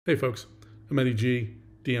Hey folks, I'm Eddie G,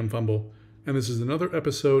 DM Fumble, and this is another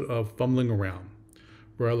episode of Fumbling Around,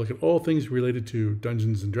 where I look at all things related to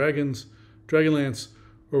Dungeons & Dragons, Dragonlance,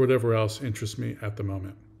 or whatever else interests me at the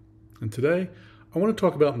moment. And today, I want to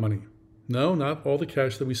talk about money. No, not all the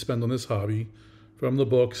cash that we spend on this hobby, from the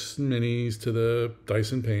books and minis to the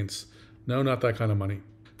dice and paints. No, not that kind of money.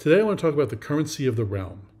 Today I want to talk about the currency of the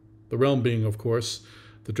realm. The realm being, of course,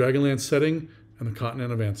 the Dragonlance setting and the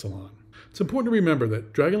continent of Ansalon. It's important to remember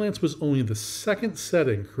that Dragonlance was only the second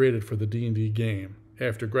setting created for the D&D game,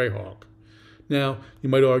 after Greyhawk. Now, you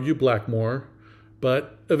might argue Blackmoor,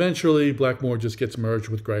 but eventually Blackmoor just gets merged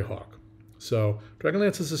with Greyhawk. So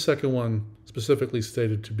Dragonlance is the second one specifically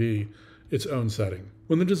stated to be its own setting.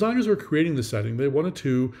 When the designers were creating the setting, they wanted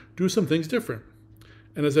to do some things different.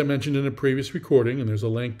 And as I mentioned in a previous recording, and there's a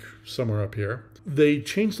link somewhere up here, they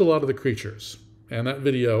changed a lot of the creatures. And that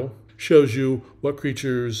video shows you what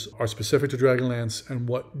creatures are specific to Dragonlance and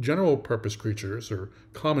what general purpose creatures or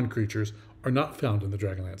common creatures are not found in the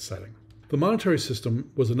Dragonlance setting. The monetary system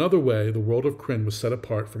was another way the world of Krynn was set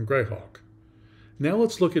apart from Greyhawk. Now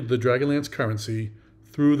let's look at the Dragonlance currency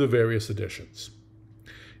through the various editions.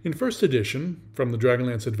 In first edition, from the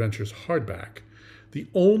Dragonlance Adventures hardback, the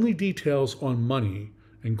only details on money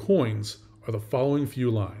and coins are the following few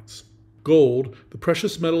lines. Gold, the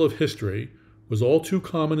precious metal of history, was all too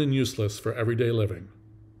common and useless for everyday living.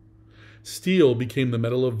 Steel became the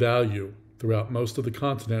metal of value throughout most of the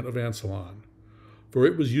continent of Ansalon, for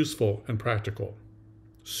it was useful and practical.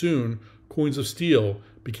 Soon, coins of steel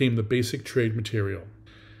became the basic trade material.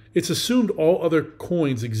 It's assumed all other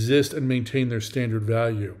coins exist and maintain their standard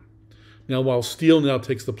value. Now, while steel now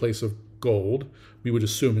takes the place of gold, we would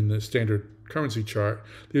assume in the standard currency chart,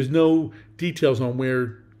 there's no details on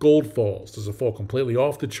where gold falls. Does it fall completely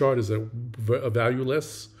off the chart? Is it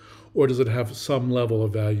valueless? Or does it have some level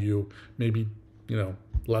of value, maybe,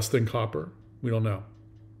 less than copper? We don't know.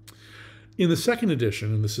 In the second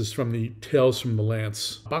edition, and this is from the Tales from the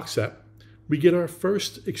Lance box set, we get our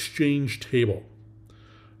first exchange table.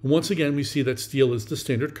 And once again, we see that steel is the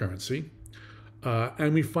standard currency,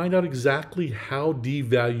 and we find out exactly how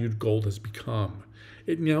devalued gold has become.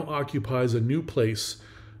 It now occupies a new place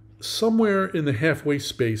somewhere in the halfway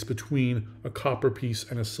space between a copper piece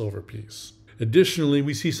and a silver piece. Additionally,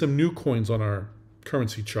 we see some new coins on our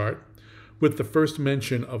currency chart, with the first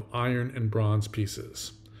mention of iron and bronze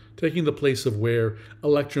pieces, taking the place of where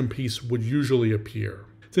electrum piece would usually appear.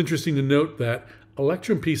 It's interesting to note that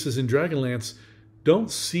electrum pieces in Dragonlance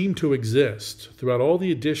don't seem to exist. Throughout all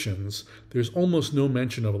the editions, there's almost no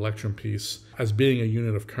mention of electrum piece as being a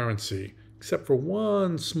unit of currency, except for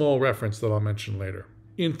one small reference that I'll mention later.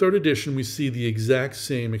 In third edition, we see the exact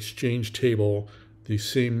same exchange table, the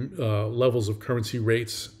same levels of currency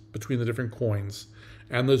rates between the different coins,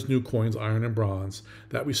 and those new coins, iron and bronze,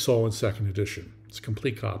 that we saw in second edition. It's a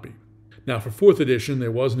complete copy. Now, for fourth edition,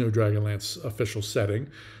 there was no Dragonlance official setting,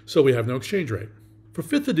 so we have no exchange rate. For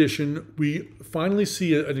fifth edition, we finally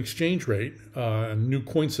see an exchange rate, a new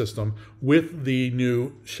coin system, with the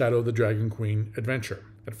new Shadow of the Dragon Queen adventure.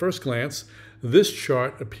 At first glance, this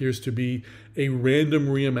chart appears to be a random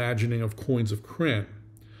reimagining of Coins of Krynn.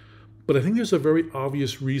 But I think there's a very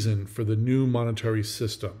obvious reason for the new monetary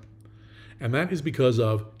system, and that is because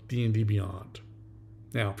of D&D Beyond.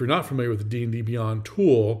 Now, if you're not familiar with the D&D Beyond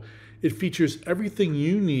tool, it features everything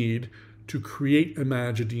you need to create and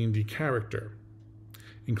manage a D&D character.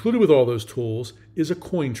 Included with all those tools is a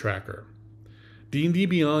coin tracker. D&D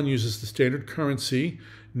Beyond uses the standard currency,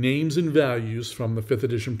 names, and values from the 5th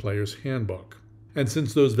edition player's handbook. And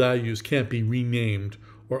since those values can't be renamed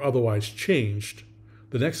or otherwise changed,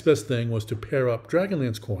 the next best thing was to pair up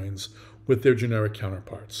Dragonlance coins with their generic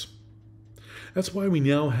counterparts. That's why we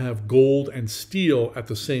now have gold and steel at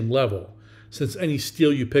the same level, since any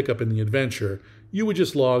steel you pick up in the adventure, you would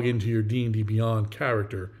just log into your D&D Beyond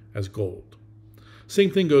character as gold.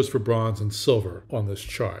 Same thing goes for bronze and silver on this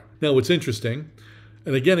chart. Now what's interesting,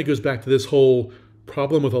 and again it goes back to this whole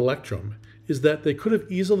problem with electrum, is that they could have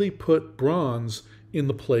easily put bronze in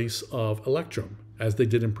the place of electrum, as they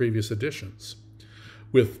did in previous editions,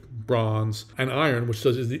 with bronze and iron, which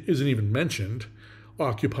isn't even mentioned,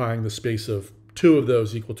 occupying the space of two of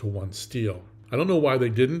those equal to one steel. I don't know why they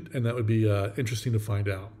didn't, and that would be interesting to find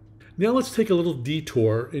out. Now let's take a little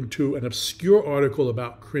detour into an obscure article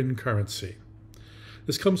about Krynn currency.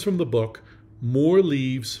 This comes from the book More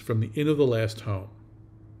Leaves from the Inn of the Last Home.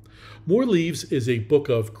 More Leaves is a book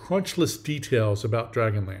of crunchless details about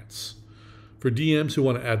Dragonlance. For DMs who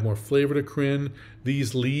want to add more flavor to Krynn,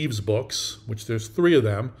 these Leaves books, which there's 3 of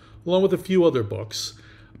them, along with a few other books,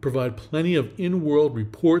 provide plenty of in-world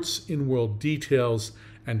reports, in-world details,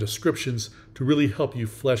 and descriptions to really help you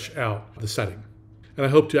flesh out the setting. And I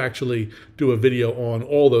hope to actually do a video on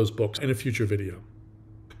all those books in a future video.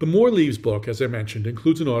 The More Leaves book, as I mentioned,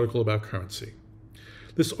 includes an article about currency.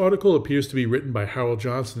 This article appears to be written by Harold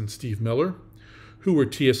Johnson and Steve Miller, who were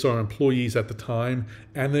TSR employees at the time,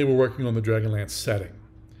 and they were working on the Dragonlance setting.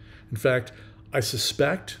 In fact, I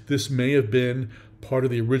suspect this may have been part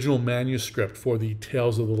of the original manuscript for the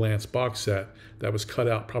Tales of the Lance box set that was cut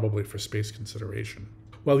out probably for space consideration.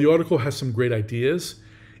 While the article has some great ideas,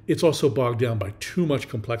 it's also bogged down by too much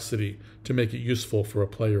complexity to make it useful for a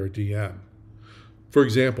player or DM. For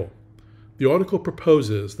example, the article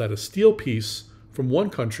proposes that a steel piece from one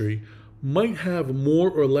country might have more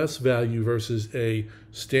or less value versus a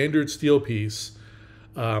standard steel piece,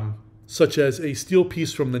 such as a steel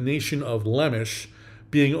piece from the nation of Lemish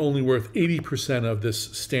being only worth 80% of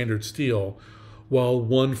this standard steel, while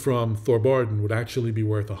one from Thorbarden would actually be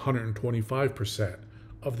worth 125%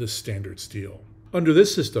 of this standard steel. Under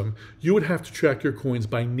this system, you would have to track your coins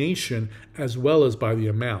by nation as well as by the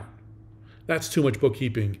amount. That's too much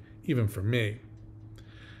bookkeeping, even for me.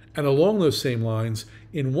 And along those same lines,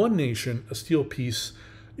 in one nation, a steel piece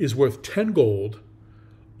is worth 10 gold,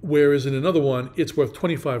 whereas in another one, it's worth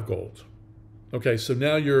 25 gold. Okay, so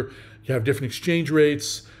now you have different exchange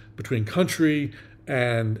rates between country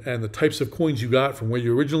and the types of coins you got from where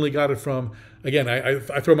you originally got it from. Again,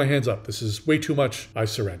 I throw my hands up. This is way too much. I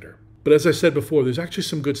surrender. But as I said before, there's actually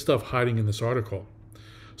some good stuff hiding in this article,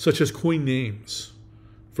 such as coin names.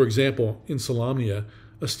 For example, in Solamnia,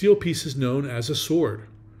 a steel piece is known as a sword,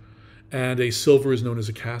 and a silver is known as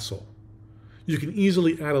a castle. You can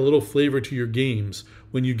easily add a little flavor to your games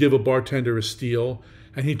when you give a bartender a steel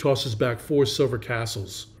and he tosses back 4 silver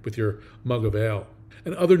castles with your mug of ale.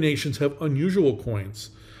 And other nations have unusual coins,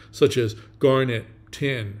 such as garnet,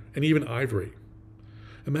 tin, and even ivory.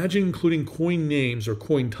 Imagine including coin names or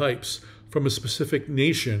coin types from a specific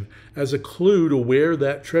nation as a clue to where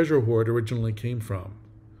that treasure hoard originally came from.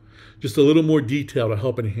 Just a little more detail to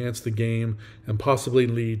help enhance the game and possibly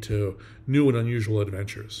lead to new and unusual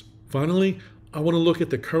adventures. Finally, I want to look at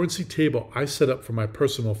the currency table I set up for my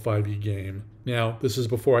personal 5e game. Now, this is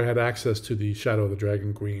before I had access to the Shadow of the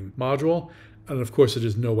Dragon Queen module, and of course it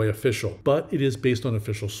is no way official, but it is based on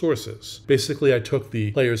official sources. Basically, I took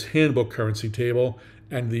the player's handbook currency table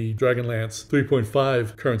and the Dragonlance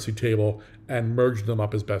 3.5 currency table and merged them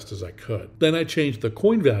up as best as I could. Then I changed the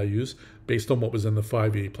coin values based on what was in the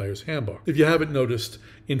 5e player's handbook. If you haven't noticed,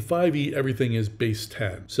 in 5e everything is base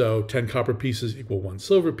 10. So 10 copper pieces equal 1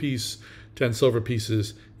 silver piece, 10 silver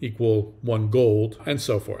pieces equal 1 gold, and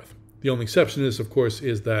so forth. The only exception is, of course,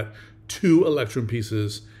 is that 2 electrum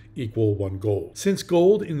pieces equal 1 gold. Since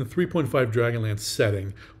gold in the 3.5 Dragonlance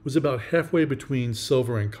setting was about halfway between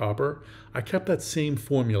silver and copper, I kept that same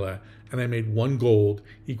formula and I made 1 gold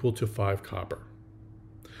equal to 5 copper.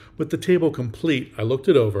 With the table complete, I looked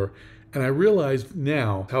it over and I realized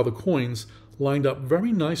now how the coins lined up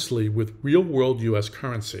very nicely with real-world US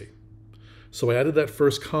currency. So I added that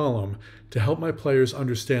first column to help my players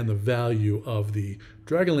understand the value of the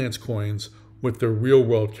Dragonlance coins with their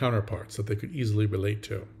real-world counterparts that they could easily relate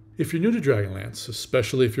to. If you're new to Dragonlance,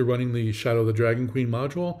 especially if you're running the Shadow of the Dragon Queen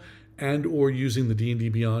module and or using the D&D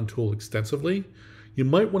Beyond tool extensively, you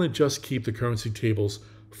might want to just keep the currency tables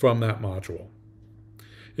from that module.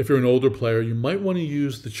 If you're an older player, you might want to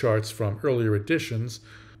use the charts from earlier editions,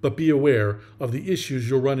 but be aware of the issues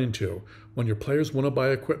you'll run into when your players want to buy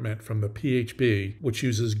equipment from the PHB, which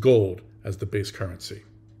uses gold as the base currency.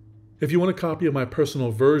 If you want a copy of my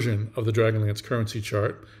personal version of the Dragonlance currency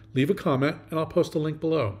chart, leave a comment and I'll post a link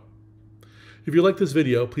below. If you like this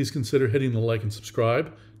video, please consider hitting the like and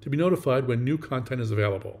subscribe to be notified when new content is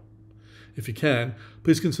available. If you can,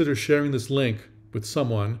 please consider sharing this link with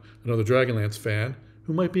someone, another Dragonlance fan,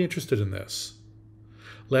 who might be interested in this.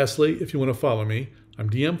 Lastly, if you want to follow me, I'm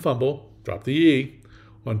DM Fumble, drop the E,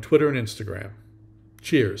 on Twitter and Instagram.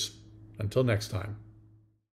 Cheers. Until next time.